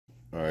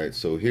Alright,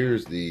 so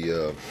here's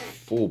the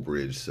full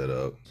bridge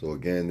setup. So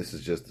again, this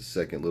is just the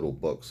second little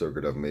buck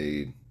circuit I've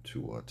made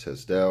to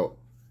test out.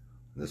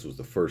 This was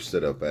the first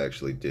setup I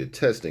actually did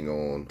testing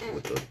on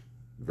with the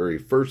very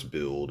first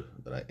build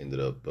that I ended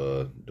up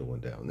doing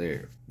down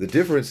there. The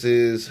difference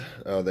is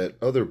that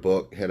other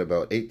buck had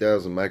about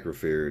 8,000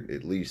 microfarad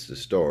at least to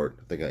start.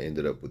 I think I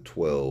ended up with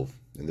 12,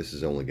 and this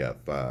has only got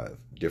 5.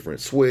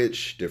 Different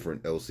switch,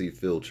 different LC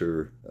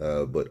filter,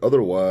 but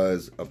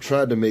otherwise I've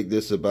tried to make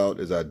this about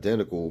as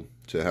identical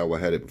to how I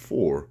had it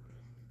before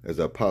as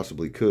I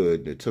possibly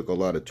could. It took a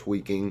lot of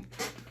tweaking.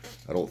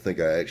 I don't think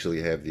I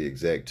actually have the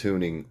exact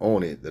tuning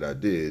on it that I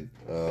did,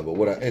 but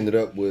what I ended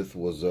up with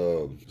was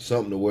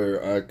something to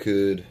where I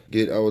could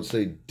get, I would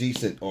say,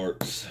 decent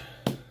arcs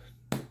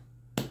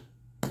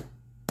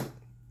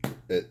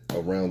at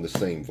around the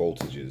same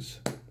voltages.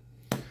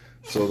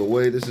 So the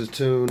way this is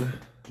tuned,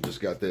 I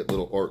just got that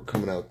little arc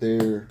coming out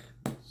there.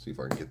 Let's see if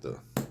I can get the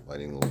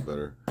lighting a little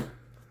better.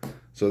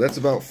 So that's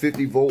about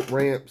 50 volt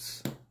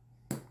ramps.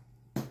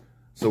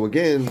 So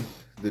again,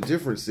 the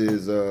difference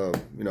is,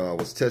 you know, I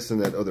was testing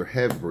that other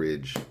half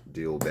bridge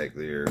deal back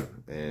there,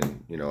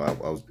 and you know, I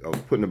was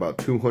putting about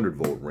 200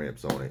 volt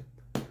ramps on it.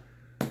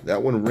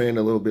 That one ran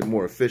a little bit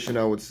more efficient,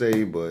 I would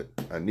say, but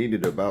I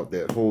needed about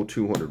that whole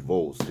 200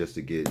 volts just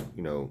to get,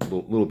 you know, a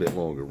little bit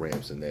longer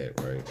ramps than that,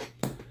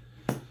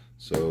 right?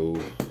 So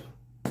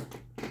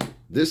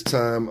this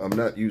time I'm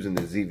not using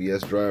the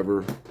ZVS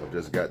driver. I've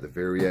just got the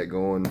Variac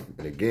going,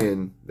 and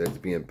again, that's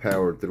being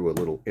powered through a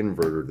little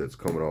inverter that's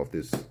coming off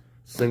this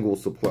single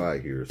supply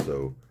here.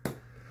 So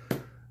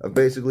I've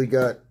basically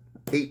got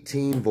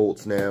 18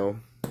 volts now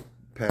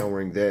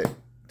powering that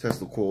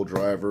Tesla coil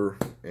driver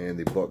and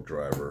the buck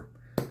driver,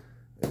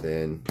 and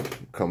then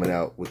coming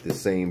out with the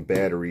same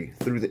battery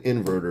through the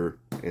inverter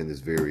and this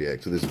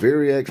Variac. So this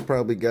Variac's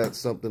probably got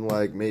something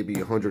like maybe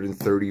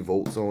 130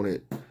 volts on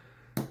it,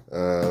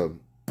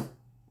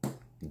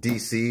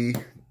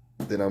 DC,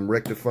 that I'm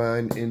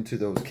rectifying into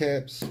those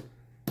caps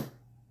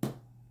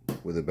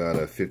with about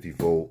a 50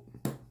 volt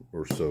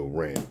or so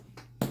ramp.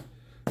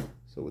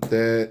 So with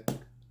that,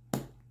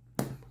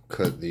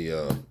 cut the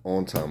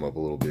on time up a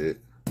little bit.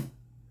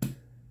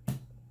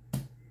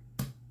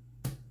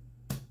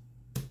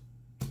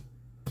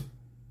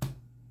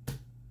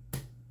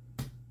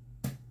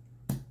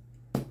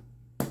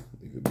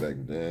 Leave it back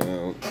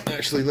down.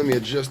 Actually, let me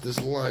adjust this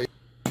light.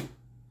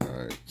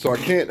 Alright, so I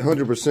can't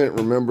 100%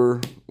 remember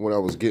what I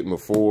was getting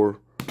before.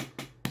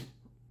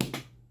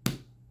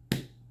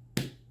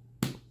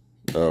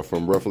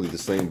 From roughly the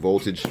same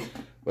voltage,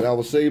 but I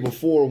would say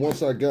before,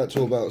 once I got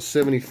to about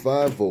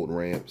 75 volt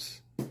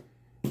ramps,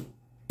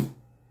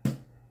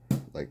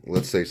 like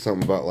let's say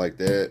something about like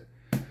that,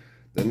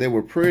 then they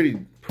were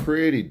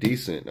pretty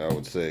decent, I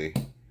would say.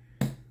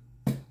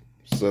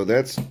 So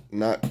that's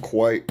not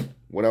quite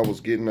what I was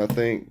getting, I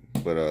think,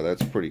 but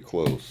that's pretty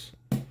close.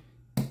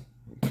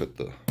 Cut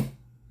the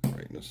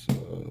brightness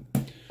up,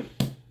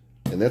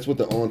 and that's with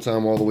the on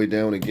time all the way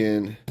down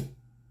again.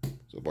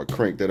 So if I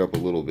crank that up a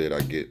little bit,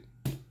 I get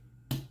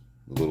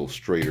little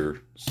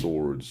straighter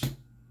swords.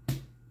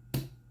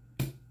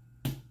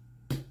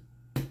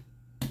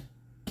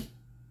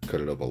 Cut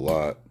it up a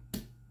lot.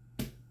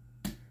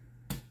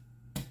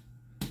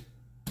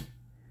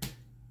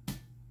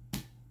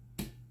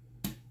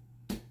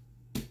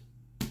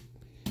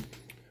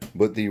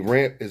 But the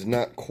ramp is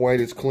not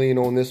quite as clean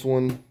on this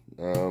one.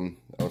 I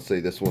would say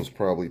this one's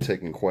probably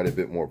taking quite a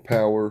bit more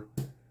power.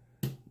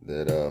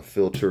 That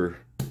filter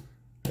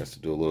has to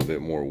do a little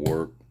bit more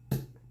work.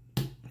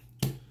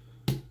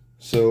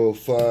 So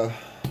so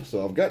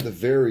I've got the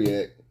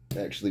Variac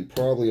actually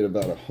probably at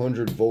about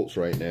 100 volts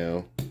right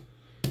now,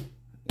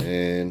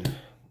 and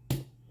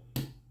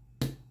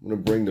I'm gonna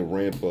bring the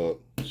ramp up.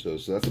 So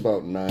that's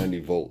about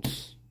 90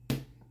 volts. I'm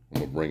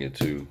gonna bring it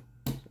to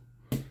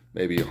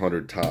maybe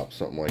 100 tops,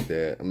 something like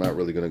that. I'm not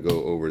really gonna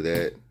go over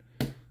that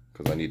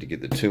because I need to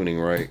get the tuning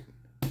right.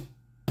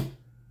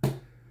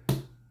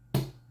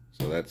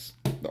 So that's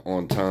the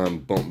on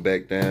time bump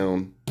back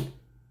down.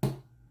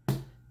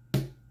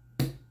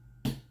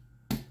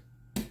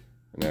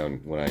 Now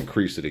when I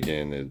increase it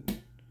again, it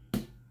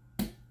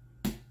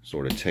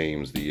sort of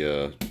tames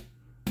the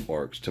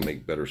arcs to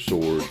make better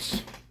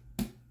swords.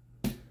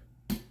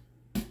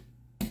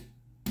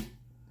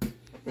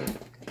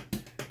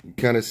 You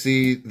kind of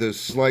see the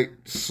slight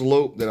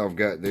slope that I've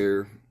got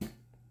there, a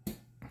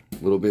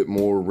little bit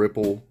more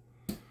ripple,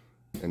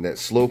 and that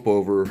slope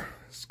over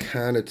is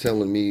kind of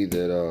telling me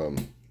that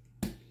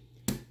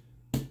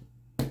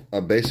I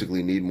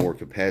basically need more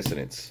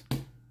capacitance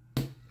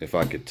if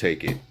I could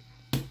take it.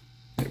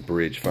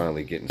 Bridge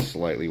finally getting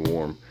slightly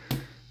warm.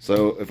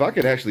 So if I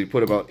could actually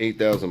put about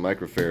 8,000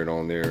 microfarad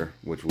on there,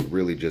 which would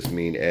really just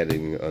mean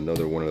adding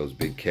another one of those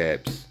big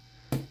caps,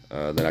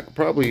 then I could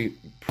probably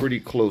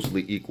pretty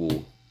closely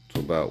equal to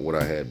about what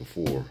I had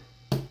before.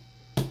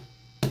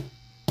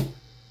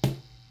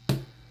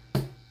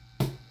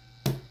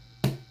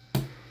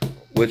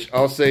 Which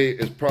I'll say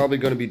is probably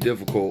going to be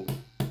difficult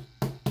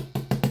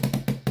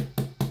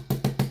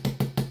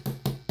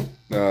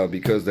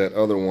because that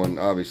other one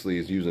obviously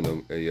is using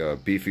a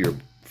beefier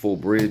full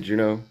bridge, you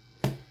know.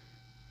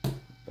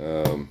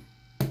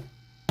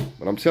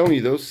 But I'm telling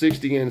you, those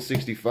 60 and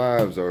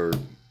 65s are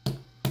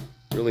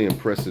really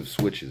impressive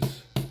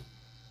switches.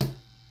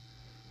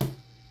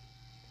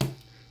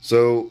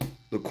 So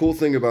the cool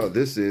thing about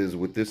this is,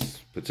 with this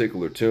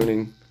particular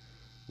tuning,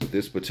 with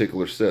this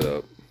particular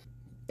setup,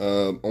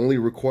 only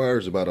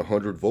requires about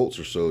 100 volts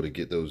or so to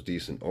get those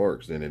decent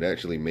arcs, and it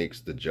actually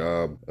makes the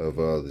job of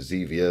the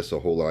ZVS a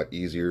whole lot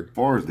easier. As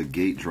far as the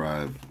gate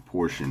drive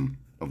portion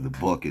of the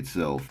buck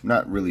itself,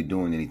 not really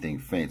doing anything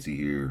fancy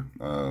here.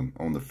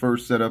 On the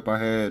first setup I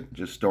had,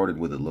 just started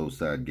with a low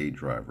side gate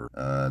driver.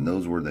 And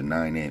those were the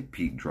 9 amp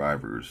peak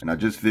drivers, and I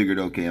just figured,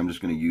 okay, I'm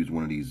just going to use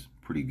one of these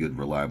pretty good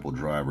reliable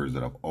drivers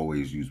that I've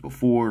always used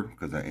before,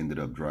 because I ended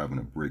up driving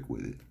a brick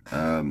with it.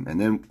 And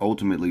then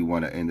ultimately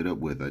what I ended up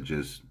with, I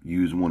just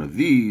used one of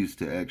these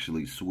to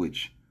actually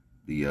switch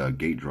the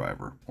gate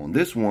driver. On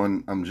this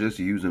one, I'm just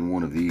using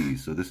one of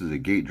these. So this is a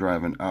gate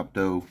driving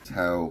opto. It's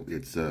how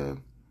it's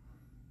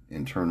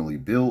internally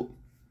built.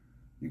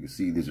 You can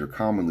see these are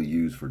commonly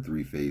used for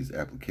 3-phase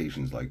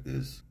applications like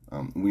this.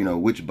 You know,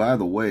 which, by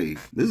the way,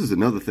 this is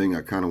another thing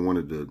I kind of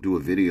wanted to do a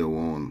video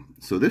on.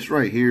 So this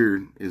right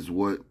here is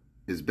what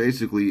is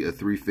basically a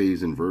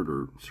 3-phase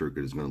inverter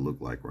circuit is going to look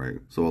like, right?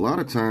 So a lot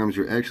of times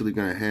you're actually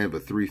going to have a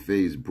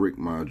 3-phase brick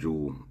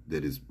module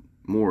that is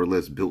more or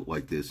less built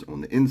like this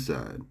on the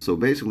inside. So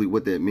basically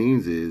what that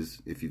means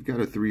is, if you've got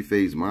a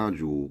 3-phase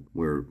module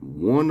where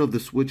one of the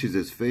switches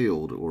has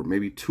failed, or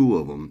maybe 2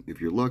 of them, if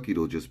you're lucky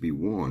it'll just be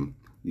 1,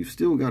 you've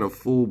still got a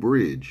full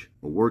bridge,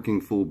 a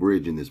working full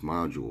bridge in this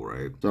module,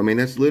 right? So I mean,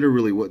 that's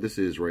literally what this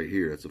is right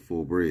here. That's a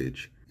full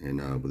bridge.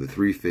 And with a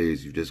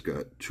 3-phase, you've just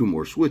got 2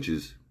 more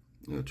switches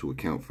to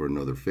account for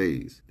another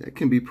phase. That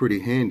can be pretty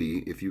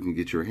handy if you can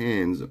get your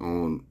hands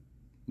on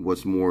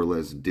what's more or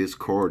less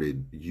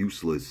discarded,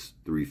 useless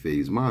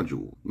 3-phase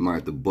module. You might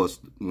have to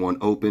bust one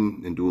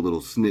open and do a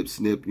little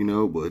snip, you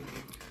know, but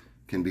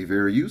can be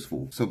very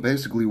useful. So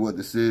basically what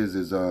this is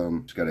it's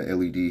got an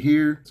LED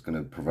here. It's going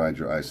to provide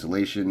your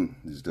isolation.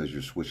 This does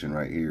your switching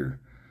right here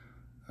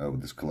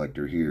with this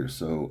collector here.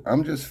 So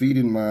I'm just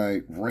feeding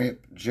my ramp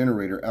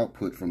generator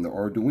output from the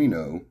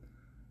Arduino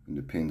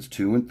into pins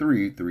 2 and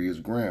 3. 3 is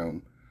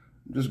ground.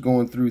 I'm just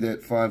going through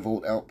that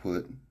 5-volt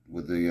output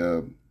with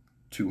a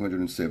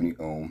 270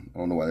 ohm, I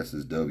don't know why that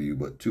says W,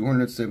 but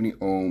 270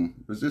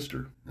 ohm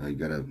resistor. You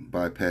got a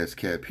bypass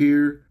cap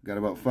here, got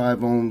about 5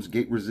 ohms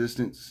gate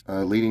resistance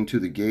leading to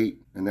the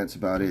gate, and that's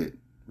about it.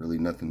 Really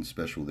nothing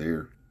special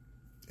there.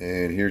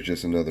 And here's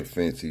just another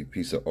fancy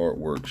piece of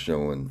artwork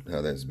showing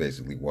how that's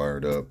basically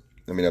wired up.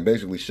 I mean, I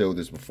basically showed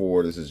this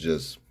before. This is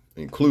just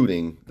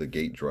including the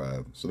gate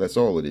drive. So that's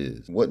all it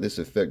is. What this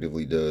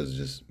effectively does,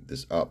 just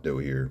this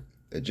opto here,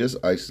 it just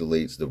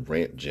isolates the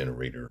ramp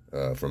generator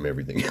from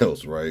everything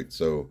else, right?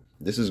 So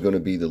this is going to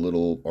be the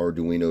little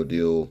Arduino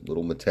deal,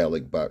 little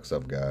metallic box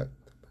I've got.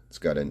 It's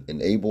got an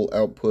enable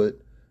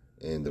output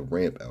and the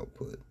ramp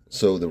output.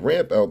 So the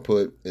ramp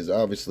output is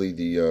obviously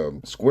the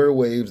square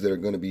waves that are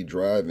going to be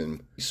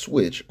driving the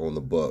switch on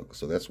the buck.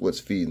 So that's what's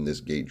feeding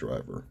this gate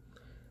driver.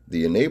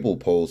 The enable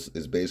pulse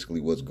is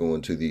basically what's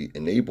going to the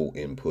enable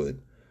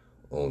input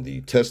on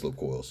the Tesla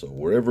coil. So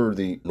wherever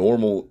the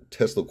normal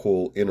Tesla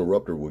coil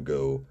interrupter would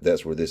go,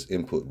 that's where this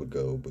input would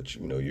go. But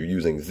you know, you're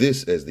using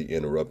this as the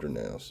interrupter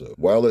now. So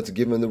while it's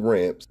given the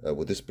ramps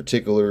with this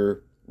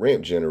particular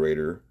ramp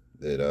generator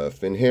that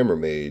Finn Hammer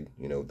made,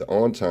 you know, the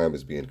on time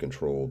is being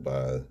controlled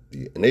by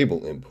the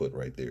enable input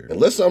right there.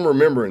 Unless I'm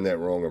remembering that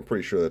wrong, I'm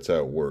pretty sure that's how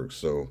it works.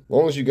 So as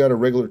long as you got a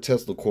regular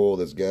Tesla coil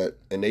that's got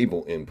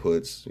enable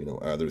inputs, you know,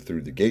 either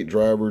through the gate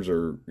drivers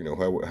or, you know,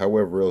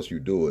 however else you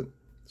do it,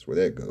 that's where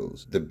that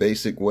goes. The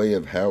basic way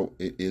of how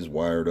it is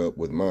wired up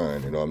with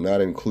mine, you know, I'm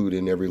not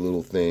including every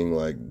little thing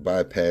like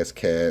bypass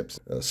caps,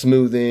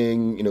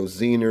 smoothing, you know,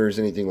 Zeners,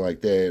 anything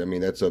like that. I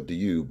mean, that's up to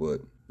you,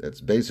 but that's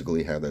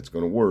basically how that's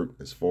going to work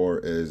as far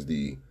as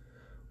the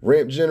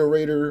ramp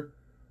generator,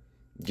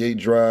 gate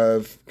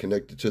drive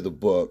connected to the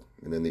buck,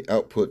 and then the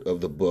output of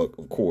the buck,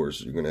 of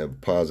course, you're going to have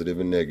positive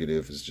and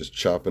negative. It's just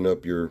chopping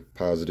up your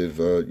positive,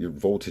 your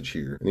voltage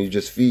here. And you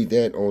just feed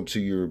that onto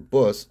your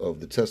bus of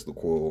the Tesla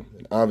coil.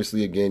 And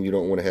obviously, again, you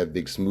don't want to have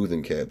big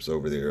smoothing caps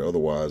over there.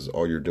 Otherwise,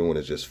 all you're doing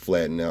is just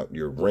flatten out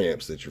your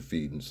ramps that you're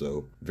feeding.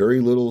 So very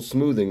little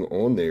smoothing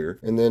on there.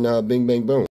 And then bing, bang, boom.